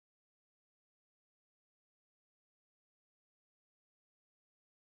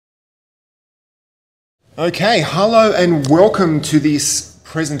Okay, hello and welcome to this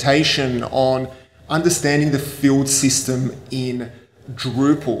presentation on understanding the field system in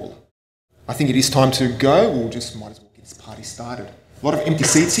Drupal. I think it is time to go. We'll just might as well get this party started. A lot of empty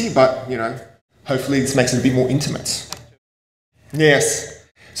seats here, but hopefully this makes it a bit more intimate. Yes.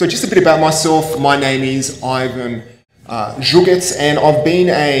 So just a bit about myself. My name is Ivan Zugec, and I've been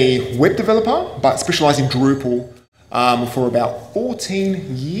a web developer, but specialise in Drupal for about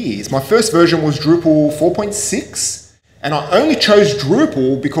 14 years. My first version was Drupal 4.6, and I only chose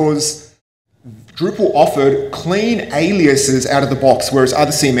Drupal because Drupal offered clean aliases out of the box, whereas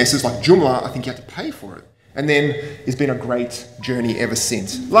other CMSs like Joomla, I think you have to pay for it. And then it's been a great journey ever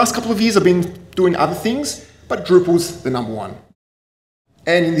since. Last couple of years I've been doing other things, but Drupal's the number one.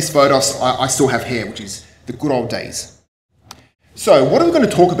 And in this photo I still have hair, which is the good old days. So what are we going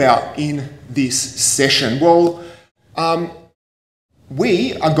to talk about in this session? Well,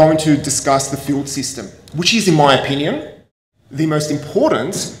 we are going to discuss the field system, which is, in my opinion, the most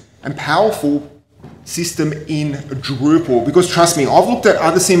important and powerful system in Drupal. Because trust me, I've looked at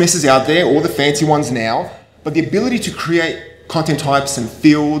other CMSs out there, all the fancy ones now, but the ability to create content types and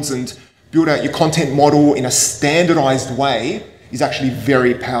fields and build out your content model in a standardized way is actually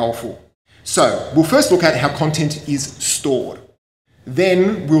very powerful. So we'll first look at how content is stored.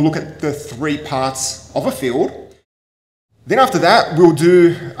 Then we'll look at the three parts of a field. Then after that, we'll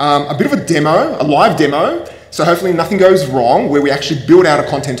do a bit of a demo, a live demo, so hopefully nothing goes wrong, where we actually build out a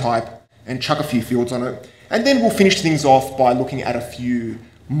content type and chuck a few fields on it. And then we'll finish things off by looking at a few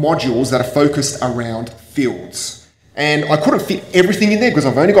modules that are focused around fields. And I couldn't fit everything in there because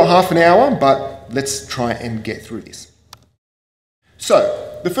I've only got half an hour, but let's try and get through this.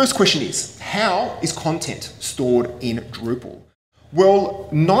 So the first question is, how is content stored in Drupal? Well,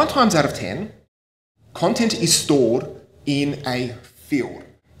 9 times out of 10, content is stored in a field.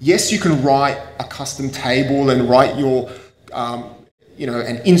 Yes, you can write a custom table and write your,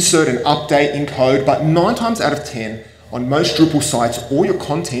 and insert and update in code, but 9 times out of 10, on most Drupal sites, all your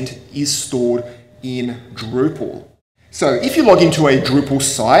content is stored in Drupal. So if you log into a Drupal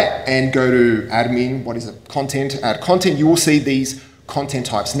site and go to admin, content, add content, you will see these content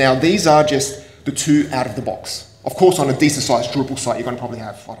types. Now, these are just the 2 out of the box. Of course, on a decent sized Drupal site, you're going to probably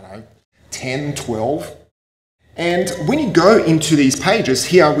have, 10, 12. And when you go into these pages,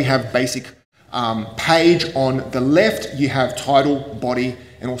 here we have basic page. On the left, you have title, body,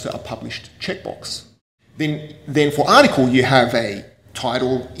 and also a published checkbox. Then for article, you have a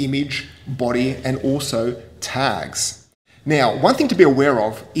title, image, body, and also tags. Now, one thing to be aware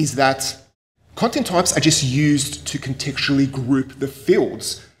of is that content types are just used to contextually group the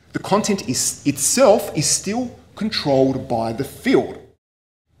fields. The content itself is still controlled by the field.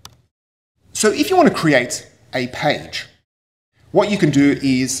 So if you want to create a page, what you can do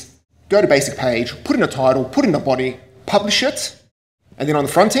is go to basic page, put in a title, put in a body, publish it, and then on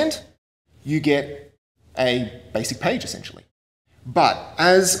the front end, you get a basic page essentially. But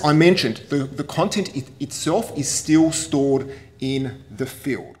as I mentioned, the content itself is still stored in the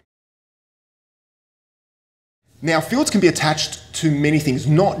field. Now, fields can be attached to many things,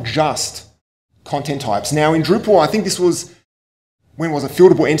 not just content types. Now, in Drupal, I think this was, when was it,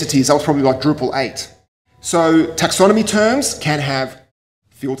 fieldable entities, that was probably like Drupal 8. So taxonomy terms can have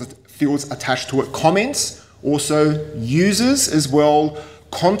fields attached to it, comments, also users as well,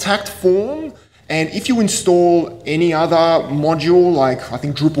 contact form, and if you install any other module like I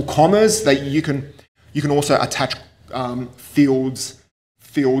think Drupal Commerce, that you can also attach fields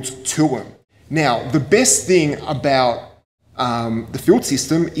to them. Now, the best thing about the field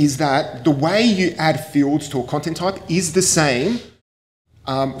system is that the way you add fields to a content type is the same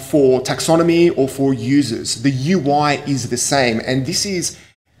for taxonomy or for users. The UI is the same, and this is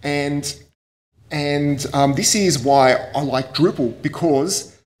this is why I like Drupal,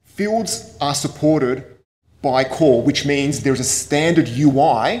 because fields are supported by core, which means there's a standard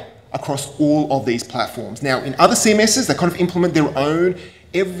UI across all of these platforms. Now, in other CMSs, they kind of implement their own.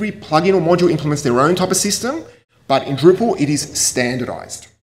 Every plugin or module implements their own type of system, but in Drupal, it is standardized.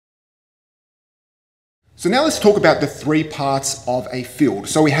 So now let's talk about the 3 parts of a field.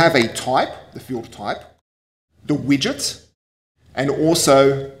 So we have a type, the field type, the widget, and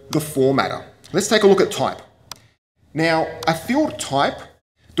also the formatter. Let's take a look at type. Now, a field type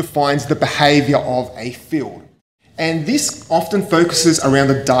defines the behavior of a field. And this often focuses around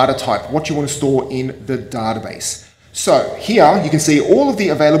the data type, what you want to store in the database. So here you can see all of the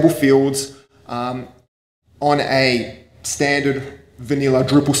available fields on a standard vanilla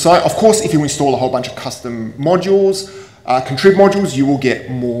Drupal site. Of course, if you install a whole bunch of custom modules, contrib modules, you will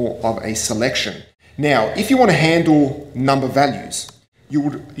get more of a selection. Now, if you want to handle number values,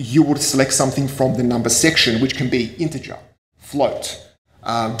 you would select something from the number section, which can be integer, float,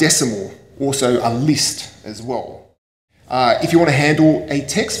 decimal, also a list as well. If you want to handle a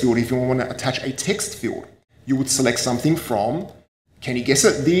text field, if you want to attach a text field, you would select something from, can you guess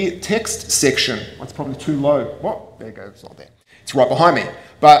it, the text section. Oh, it's probably too low. What? There you go, it's not there. It's right behind me.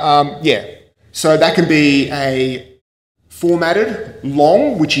 But yeah, so that can be a formatted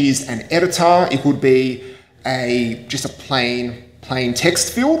long, which is an editor. It could be just a plain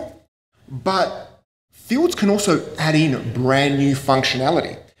text field. But fields can also add in brand new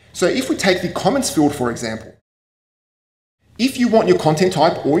functionality. So if we take the comments field, for example, if you want your content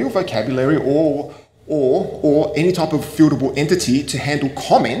type or your vocabulary or any type of fieldable entity to handle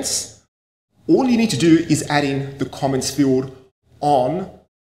comments, all you need to do is add in the comments field on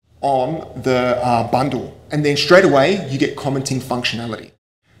the bundle. And then straight away, you get commenting functionality.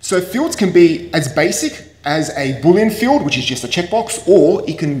 So fields can be as basic as a Boolean field, which is just a checkbox, or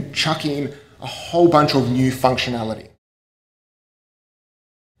it can chuck in a whole bunch of new functionality.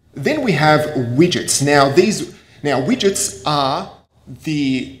 Then we have widgets. Now widgets are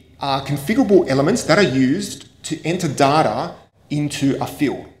configurable elements that are used to enter data into a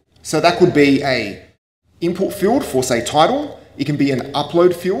field. So that could be an input field for, say, title. It can be an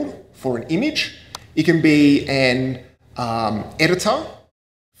upload field for an image. It can be an editor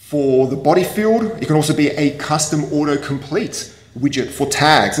for the body field. It can also be a custom autocomplete widget for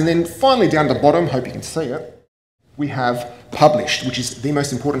tags. And then finally down at the bottom, hope you can see it, we have published, which is the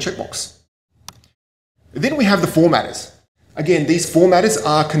most important checkbox. Then we have the formatters. Again, these formatters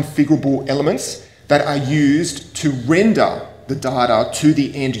are configurable elements that are used to render the data to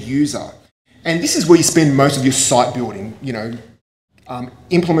the end user. And this is where you spend most of your site building,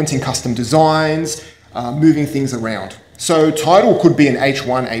 implementing custom designs, moving things around. So title could be an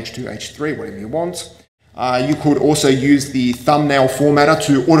H1, H2, H3, whatever you want. You could also use the thumbnail formatter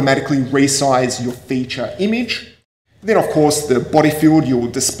to automatically resize your feature image. Then of course the body field you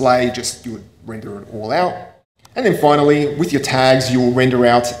will display, you would render it all out. And then finally, with your tags, you will render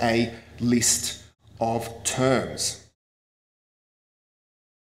out a list of terms.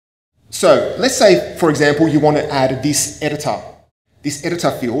 So let's say, for example, you want to add this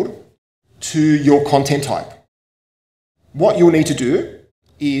editor field to your content type. What you'll need to do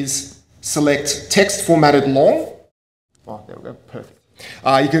is select text formatted long. Oh, there we go, perfect.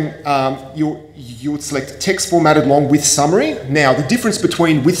 You would select text formatted long with summary. Now, the difference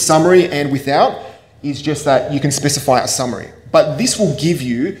between with summary and without is just that you can specify a summary. But this will give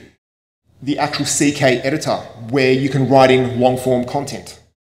you the actual CK editor where you can write in long form content.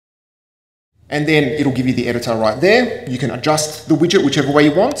 And then it'll give you the editor right there. You can adjust the widget whichever way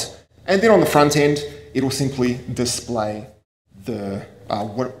you want. And then on the front end, it'll simply display the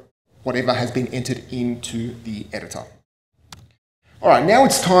whatever has been entered into the editor. All right, now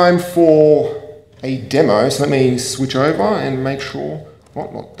it's time for a demo. So let me switch over and make sure,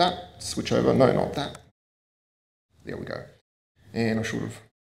 not that. Switch over, no, not that. There we go. And I should have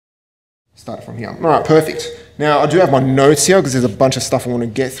started from here. All right, perfect. Now I do have my notes here because there's a bunch of stuff I want to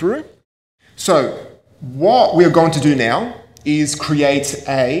get through. So what we're going to do now is create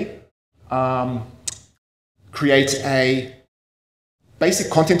a basic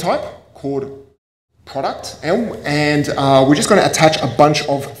content type called product, and we're just going to attach a bunch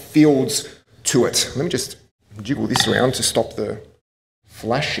of fields to it. Let me just jiggle this around to stop the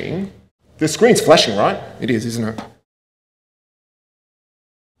flashing. The screen's flashing, right? It is, isn't it?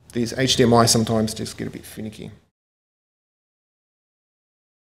 These HDMI sometimes just get a bit finicky.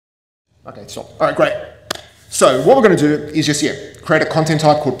 Okay, stop. All right, great. So what we're going to do is just, create a content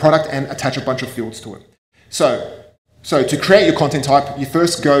type called product and attach a bunch of fields to it. So to create your content type, you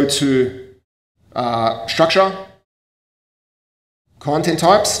first go to structure, content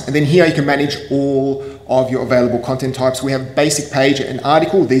types, and then here you can manage all of your available content types. We have basic page and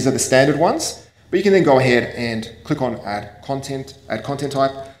article. These are the standard ones, but you can then go ahead and click on add content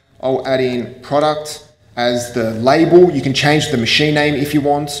type. I'll add in product as the label. You can change the machine name if you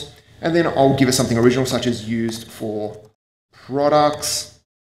want, and then I'll give it something original such as used for products.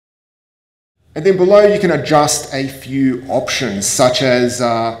 And then below you can adjust a few options such as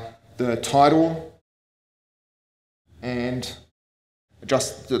the title, and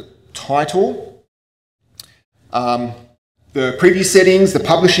adjust the title, the preview settings, the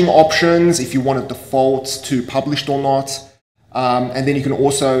publishing options, if you want it default to published or not, and then you can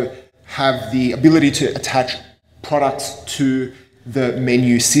also have the ability to attach products to the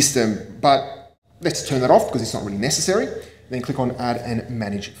menu system, but let's turn that off because it's not really necessary. Then click on add and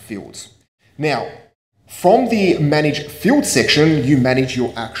manage fields. Now, from the manage field section, you manage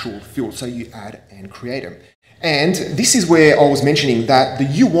your actual fields, so you add and create them. And this is where I was mentioning that the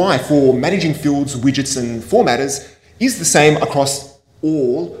UI for managing fields, widgets, and formatters is the same across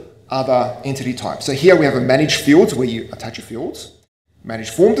all other entity types. So here we have a manage fields where you attach your fields, manage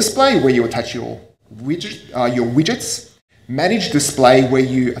form display where you attach your widgets, manage display where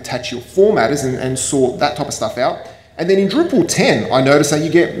you attach your formatters and sort that type of stuff out. And then in Drupal 10, I noticed that you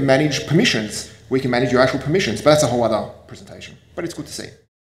get manage permissions where you can manage your actual permissions, but that's a whole other presentation, but it's good to see.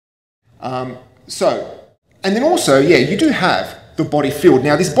 And then also, yeah, you do have the body field.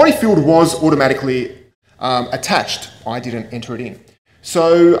 Now, this body field was automatically attached. I didn't enter it in.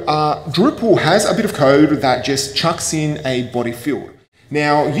 So Drupal has a bit of code that just chucks in a body field.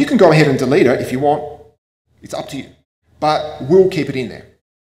 Now, you can go ahead and delete it if you want. It's up to you. But we'll keep it in there.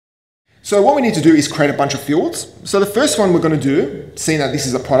 So what we need to do is create a bunch of fields. So the first one we're going to do, seeing that this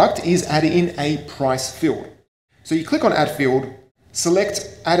is a product, is add in a price field. So you click on Add Field,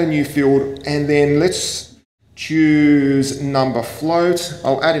 select Add a new field, and then let's choose number float.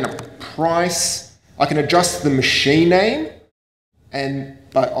 I'll add in a price. I can adjust the machine name,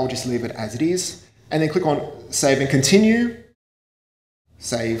 but I'll just leave it as it is. And then click on Save and Continue.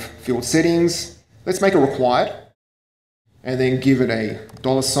 Save field settings. Let's make it required. And then give it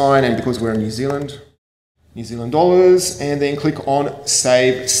a $sign, and because we're in New Zealand dollars, and then click on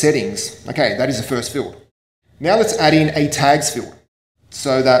Save Settings. Okay, that is the first field. Now let's add in a tags field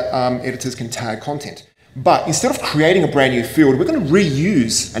so that editors can tag content. But instead of creating a brand new field, we're going to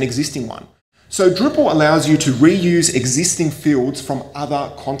reuse an existing one. So Drupal allows you to reuse existing fields from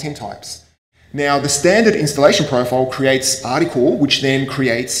other content types. Now the standard installation profile creates article, which then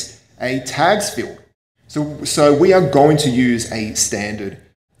creates a tags field. So we are going to use a standard,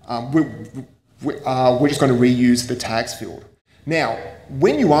 we're just going to reuse the tags field. Now,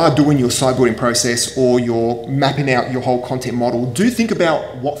 when you are doing your site building process or you're mapping out your whole content model, do think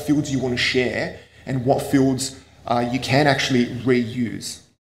about what fields you want to share and what fields you can actually reuse.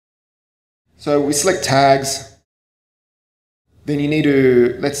 So we select tags, then you need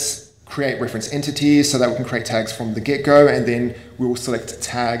to, let's create reference entities so that we can create tags from the get-go, and then we will select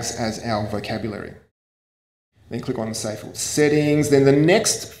tags as our vocabulary. Then click on Save Field Settings. Then the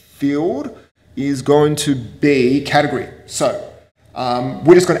next field is going to be category. So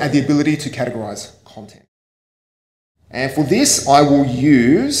we're just going to add the ability to categorize content. And for this, I will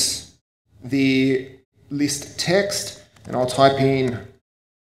use the list text, and I'll type in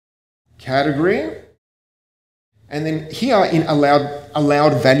category. And then here in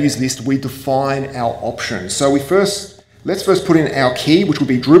allowed values list, we define our options. So let's first put in our key, which will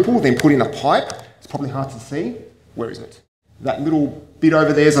be Drupal, then put in a pipe. Probably hard to see. Where is it? That little bit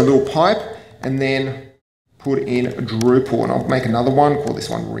over there is a little pipe, and then put in Drupal, and I'll make another one, call this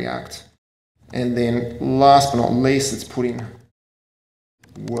one React. And then last but not least, let's put in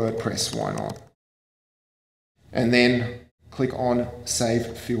WordPress, why not? And then click on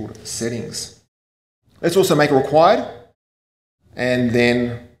Save Field Settings. Let's also make it required, and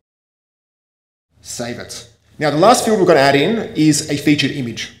then save it. Now the last field we're going to add in is a featured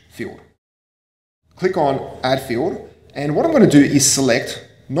image field. Click on Add Field, and what I'm going to do is select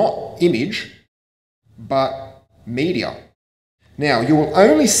not image, but media. Now, you will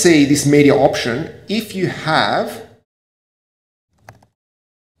only see this media option if you have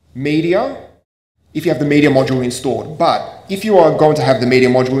media, if you have the media module installed. But if you are going to have the media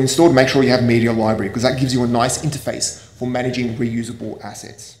module installed, make sure you have media library, because that gives you a nice interface for managing reusable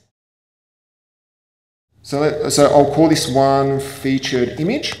assets. So I'll call this one featured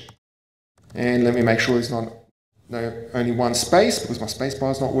image. And let me make sure there's only one space, because my space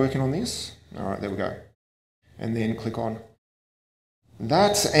bar is not working on this. All right, there we go. And then click on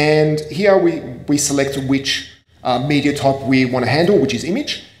that. And here we select which media type we want to handle, which is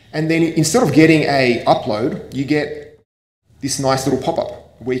image. And then instead of getting a upload, you get this nice little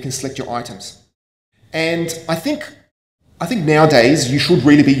pop-up where you can select your items. And I think nowadays you should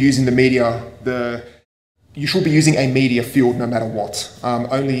really be using the media, you should be using a media field no matter what.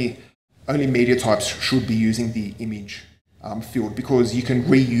 Only media types should be using the image field, because you can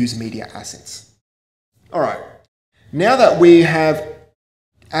reuse media assets. All right, now that we have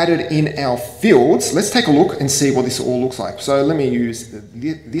added in our fields, let's take a look and see what this all looks like. So let me use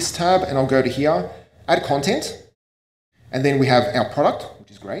this tab, and I'll go to here, add content, and then we have our product,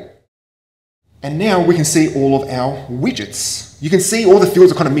 which is great. And now we can see all of our widgets. You can see all the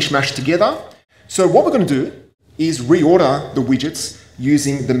fields are kind of mishmashed together. So what we're going to do is reorder the widgets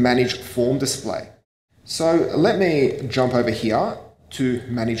using the Manage Form Display. So let me jump over here to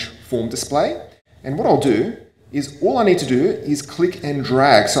Manage Form Display. And what I'll do is all I need to do is click and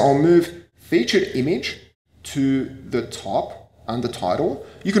drag. So I'll move Featured Image to the top under Title.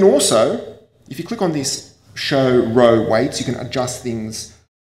 You can also, if you click on this show row weights. You can adjust things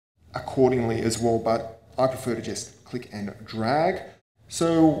accordingly as well, but I prefer to just click and drag.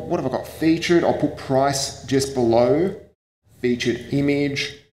 So what have I got? Featured, I'll put price just below featured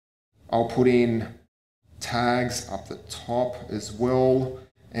image. I'll put in tags up the top as well,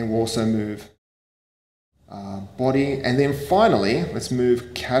 and we'll also move body. And then finally, let's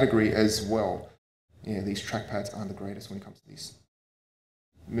move category as well. Yeah, these trackpads aren't the greatest when it comes to this.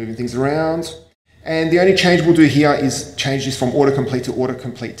 Moving things around. And the only change we'll do here is change this from autocomplete to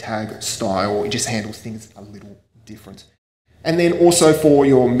autocomplete tag style. It just handles things a little different. And then also for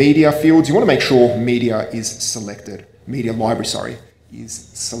your media fields, you want to make sure media is selected. Media library, sorry, is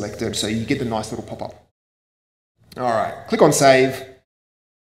selected. So you get the nice little pop-up. All right, click on save,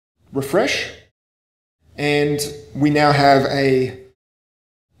 refresh, and we now have a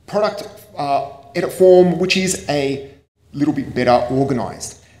product edit form, which is a little bit better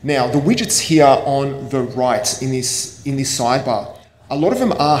organized. Now, the widgets here on the right in this sidebar, a lot of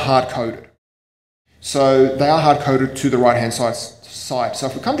them are hard-coded. So they are hard-coded to the right-hand side. So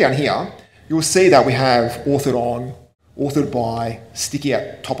if we come down here, you'll see that we have authored on, authored by, sticky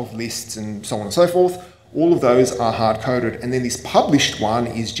at top of lists, and so on and so forth. All of those are hard-coded. And then this published one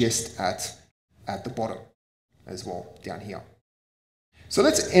is just at the bottom as well, down here. So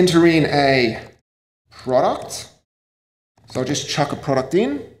let's enter in a product. So I'll just chuck a product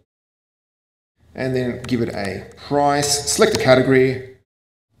in and then give it a price, select a category,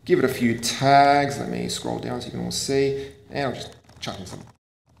 give it a few tags. Let me scroll down so you can all see. And I'll just chuck in some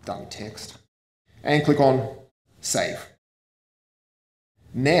dummy text and click on save.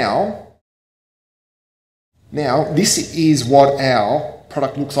 Now this is what our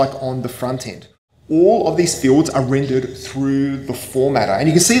product looks like on the front end. All of these fields are rendered through the formatter. And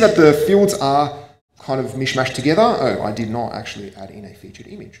you can see that the fields are kind of mishmashed together. Oh, I did not actually add in a featured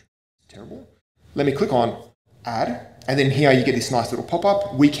image. Terrible. Let me click on add. And then here you get this nice little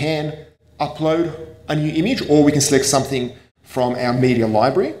pop-up. We can upload a new image, or we can select something from our media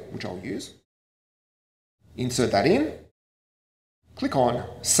library, which I'll use. Insert that in. Click on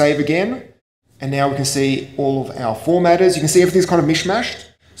save again. And now we can see all of our formatters. You can see everything's kind of mishmashed.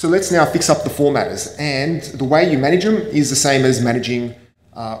 So let's now fix up the formatters. And the way you manage them is the same as managing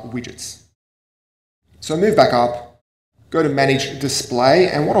widgets. So move back up, go to manage display.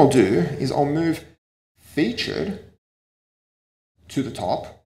 And what I'll do is I'll move featured to the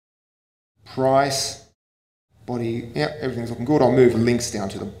top, price, body, yeah, everything's looking good. I'll move links down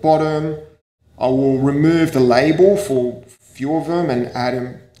to the bottom. I will remove the label for a few of them and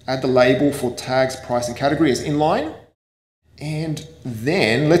add the label for tags, price, and category as inline. And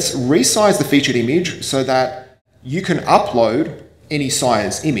then let's resize the featured image so that you can upload any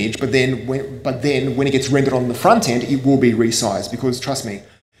size image, but then when it gets rendered on the front end, it will be resized, because trust me,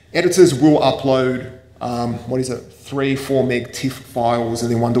 editors will upload 3-4 meg TIFF files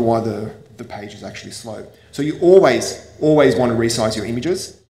and then wonder why the page is actually slow. So you always want to resize your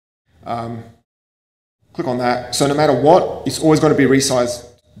images. Click on that. So no matter what, it's always going to be resized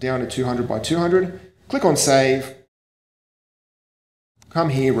down to 200 by 200. Click on save. Come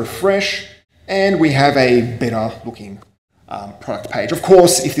here, refresh, and we have a better looking product page. Of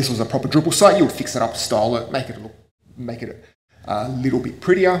course, if this was a proper Drupal site, you would fix it up, style it, make it a little bit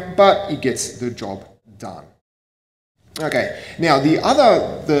prettier, but it gets the job done. Okay, now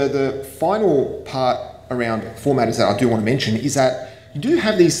the final part around formatters that I do want to mention is that you do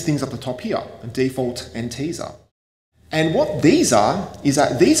have these things up the top here, default and teaser. And what these are is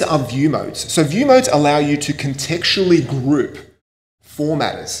that these are view modes. So view modes allow you to contextually group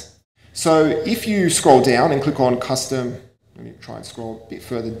formatters. So if you scroll down and click on custom, let me try and scroll a bit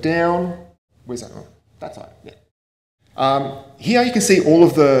further down. Where's that? Oh, that side. Yeah. Here you can see all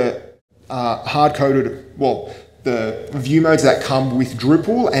of the hard-coded, well, the view modes that come with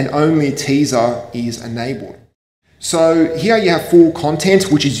Drupal, and only teaser is enabled. So here you have full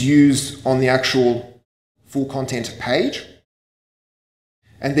content, which is used on the actual full content page.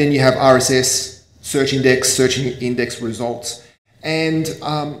 And then you have RSS, search index results. And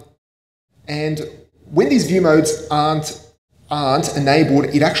when these view modes aren't enabled,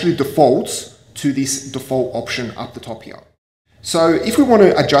 it actually defaults to this default option up the top here. So if we want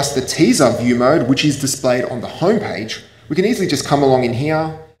to adjust the teaser view mode, which is displayed on the home page, we can easily just come along in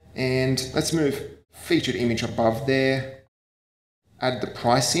here and let's move featured image above there, add the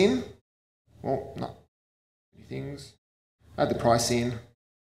price in. Well, no, things. Add the price in.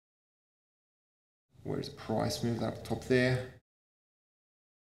 Where's the price? Move that up the top there.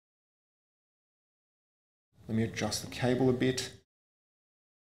 Let me adjust the cable a bit.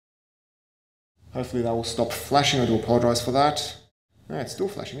 Hopefully that will stop flashing. I do apologize for that. No, it's still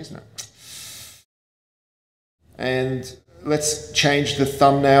flashing, isn't it? And let's change the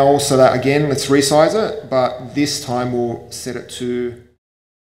thumbnail so that, again, let's resize it, but this time we'll set it to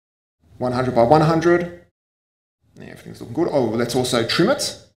 100 by 100. Yeah, everything's looking good. Oh, let's also trim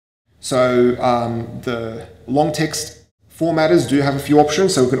it. So the long text formatters do have a few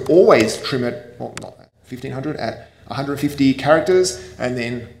options, so we can always trim it, well, not at 1500, at 150 characters, and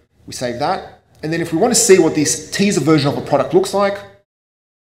then we save that. And then if we want to see what this teaser version of a product looks like,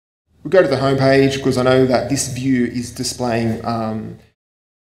 we go to the home page, because I know that this view is displaying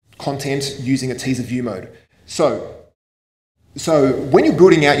content using a teaser view mode. So when you're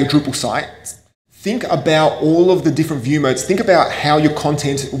building out your Drupal site, think about all of the different view modes. Think about how your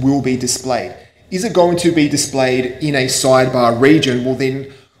content will be displayed. Is it going to be displayed in a sidebar region?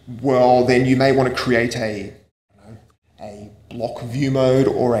 Well, then you may want to create a block view mode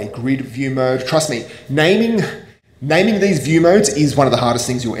or a grid view mode. Trust me, naming these view modes is one of the hardest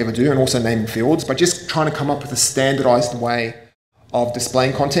things you'll ever do, and also naming fields, but just trying to come up with a standardized way of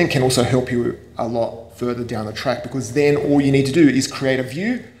displaying content can also help you a lot further down the track, because then all you need to do is create a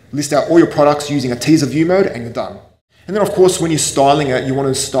view, list out all your products using a teaser view mode, and you're done. And then of course, when you're styling it, you want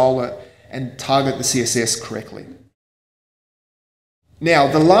to style it and target the CSS correctly.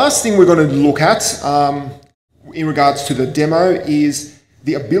 Now, the last thing we're going to look at in regards to the demo is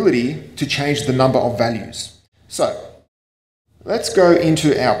the ability to change the number of values. So let's go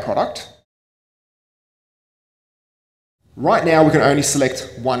into our product. Right now, we can only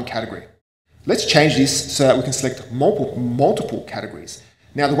select one category. Let's change this so that we can select multiple categories.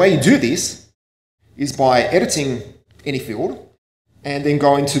 Now, the way you do this is by editing any field and then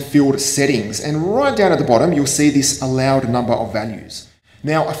go into field settings. And right down at the bottom, you'll see this allowed number of values.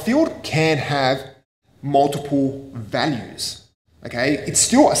 Now, a field can have multiple values. Okay, it's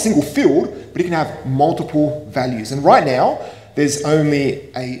still a single field, but it can have multiple values. And right now, it is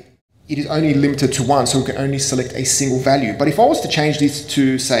only limited to one, so we can only select a single value. But if I was to change this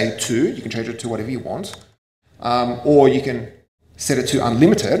to, say, 2, you can change it to whatever you want, or you can set it to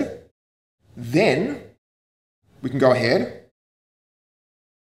unlimited, then we can go ahead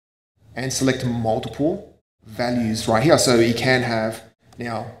and select multiple values right here. So you can have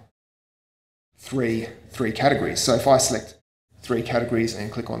now three categories. So if I select 3 categories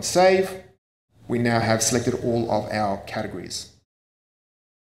and click on save, we now have selected all of our categories.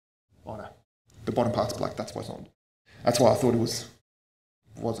 Oh no, the bottom part's black, that's why it's not. That's why I thought it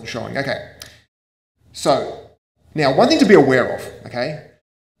wasn't showing. Okay, so now one thing to be aware of, okay?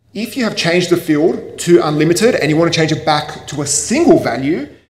 If you have changed the field to unlimited and you want to change it back to a single value,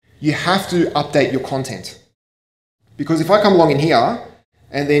 you have to update your content. Because if I come along in here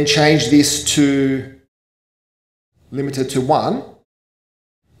and then change this to limited to 1,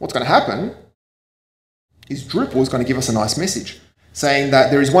 what's going to happen is Drupal is going to give us a nice message saying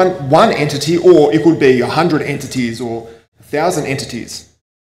that there is one entity, or it could be 100 entities or 1,000 entities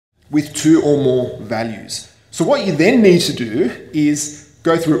with 2 or more values. So what you then need to do is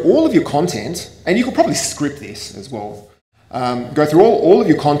go through all of your content, and you could probably script this as well. Go through all of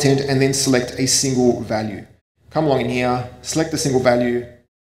your content and then select a single value. Come along in here, select the single value,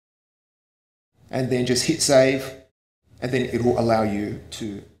 and then just hit save. And then it will allow you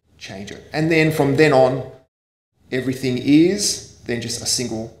to change it. And then from then on, everything is then just a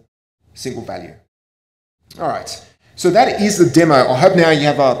single value. All right, so that is the demo. I hope now you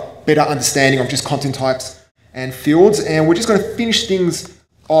have a better understanding of just content types and fields. And we're just going to finish things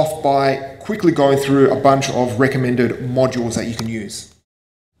off by quickly going through a bunch of recommended modules that you can use.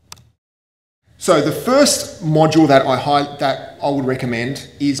 So the first module that I would recommend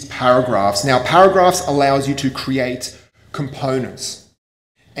is paragraphs. Now, paragraphs allows you to create components,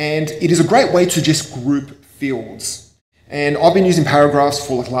 and it is a great way to just group fields. And I've been using paragraphs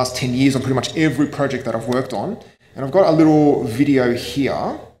for like the last 10 years on pretty much every project that I've worked on. And I've got a little video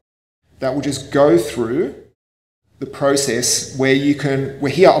here that will just go through the process where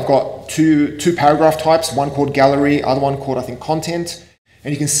here I've got two paragraph types, one called gallery, other one called, I think, content.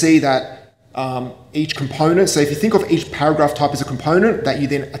 And you can see that each component, so if you think of each paragraph type as a component that you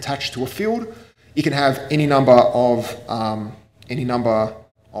then attach to a field, you can have any number of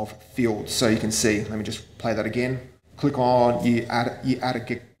fields. So you can see, let me just play that again. Click on, you add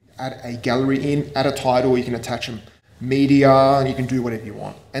a gallery in, add a title, you can attach them media, and you can do whatever you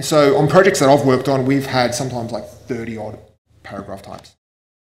want. And so on projects that I've worked on, we've had sometimes like 30 odd paragraph types.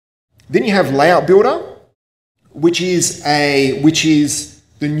 Then you have layout builder, which is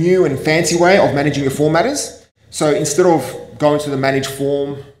the new and fancy way of managing your formatters. So instead of going to the manage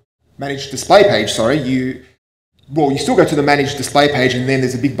display page, you still go to the manage display page, and then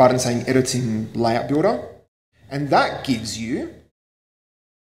there's a big button saying editing layout builder. And that gives you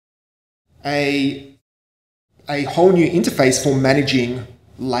a a whole new interface for managing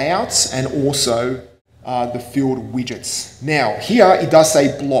layouts and also the field widgets. Now, here it does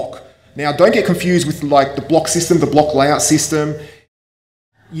say block. Now, don't get confused with like the block system, the block layout system.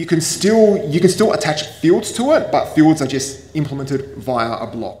 You can still attach fields to it, but fields are just implemented via a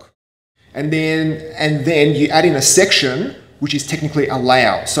block. And then you add in a section, which is technically a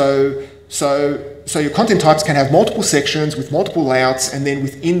layout. So your content types can have multiple sections with multiple layouts, and then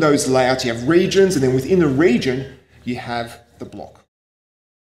within those layouts you have regions, and then within the region you have the block.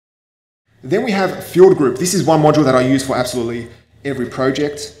 Then we have field group. This is one module that I use for absolutely every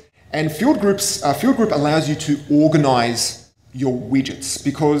project. And field group allows you to organize your widgets,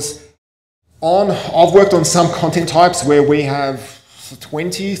 because I've worked on some content types where we have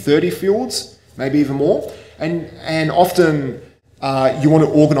 20, 30 fields, maybe even more, and often you want to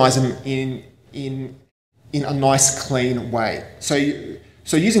organize them in a nice, clean way. So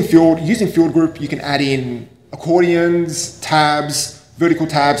using field group, you can add in accordions, tabs, vertical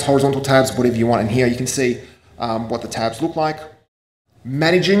tabs, horizontal tabs, whatever you want. And here you can see what the tabs look like.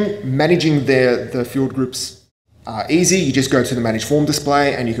 Managing the field groups easy. You just go to the manage form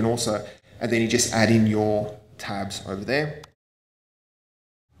display, and then you just add in your tabs over there.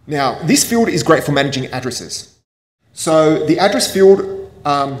 Now, this field is great for managing addresses. So the address field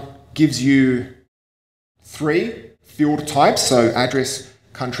gives you 3 field types, so address,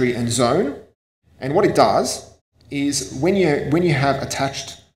 country, and zone. And what it does is when you have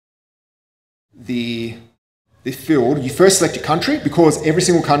attached the field, you first select your country, because every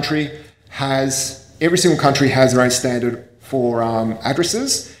single country has their own standard for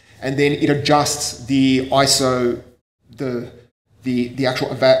addresses, and then it adjusts the ISO, the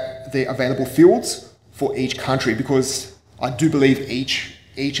available fields for each country, because I do believe each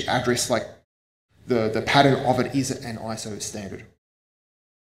address, like the pattern of it, is an ISO standard.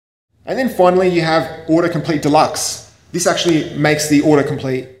 And then finally you have autocomplete deluxe. This actually makes the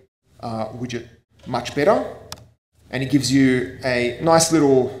autocomplete widget much better, and it gives you a nice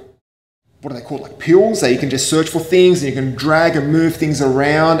little, what do they call it, like pills, that you can just search for things and you can drag and move things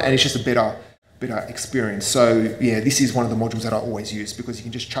around, and it's just a better experience. So yeah, this is one of the modules that I always use, because you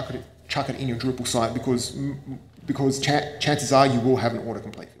can just chuck it in your Drupal site, because chances are you will have an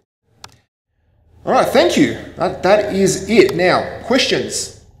autocomplete field. All right, thank you. That is it. Now,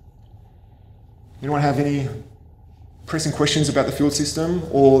 questions. Anyone have any pressing questions about the field system,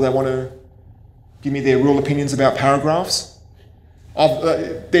 or they want to give me their real opinions about paragraphs? I've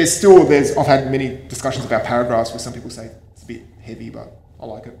had many discussions about paragraphs where some people say it's a bit heavy, but I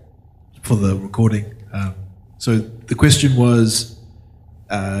like it. For the recording. So the question was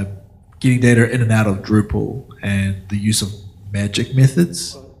getting data in and out of Drupal and the use of magic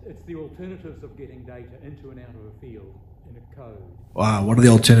methods. Well, it's the alternatives of getting data into and out of a field in a code. Wow, what are the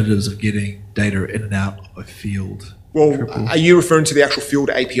alternatives of getting data in and out of a field? Well, Drupal? Are you referring to the actual field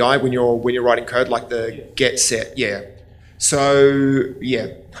API when you're writing code, like the get set? Yeah. So yeah,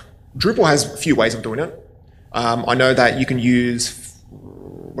 Drupal has a few ways of doing it. I know that you can use,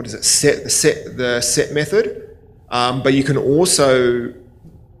 what is it, the set method, but you can also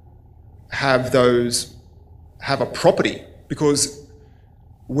have a property, because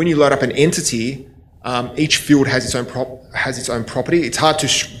when you load up an entity, each field has its own property. It's hard to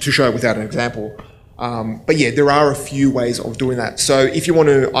show without an example. But yeah, there are a few ways of doing that. So if you want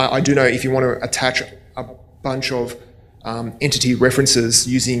to, I do know, if you want to attach a bunch of entity references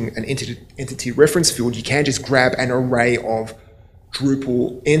using an entity reference field, you can just grab an array of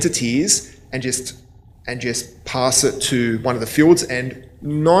Drupal entities and just pass it to one of the fields, and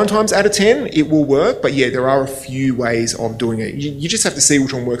 9 times out of 10 it will work. But yeah, there are a few ways of doing it. You just have to see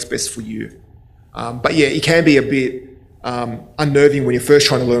which one works best for you. But yeah, it can be a bit unnerving when you're first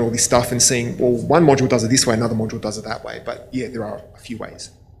trying to learn all this stuff and seeing, well, one module does it this way, another module does it that way. But yeah, there are a few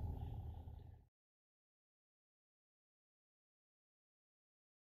ways.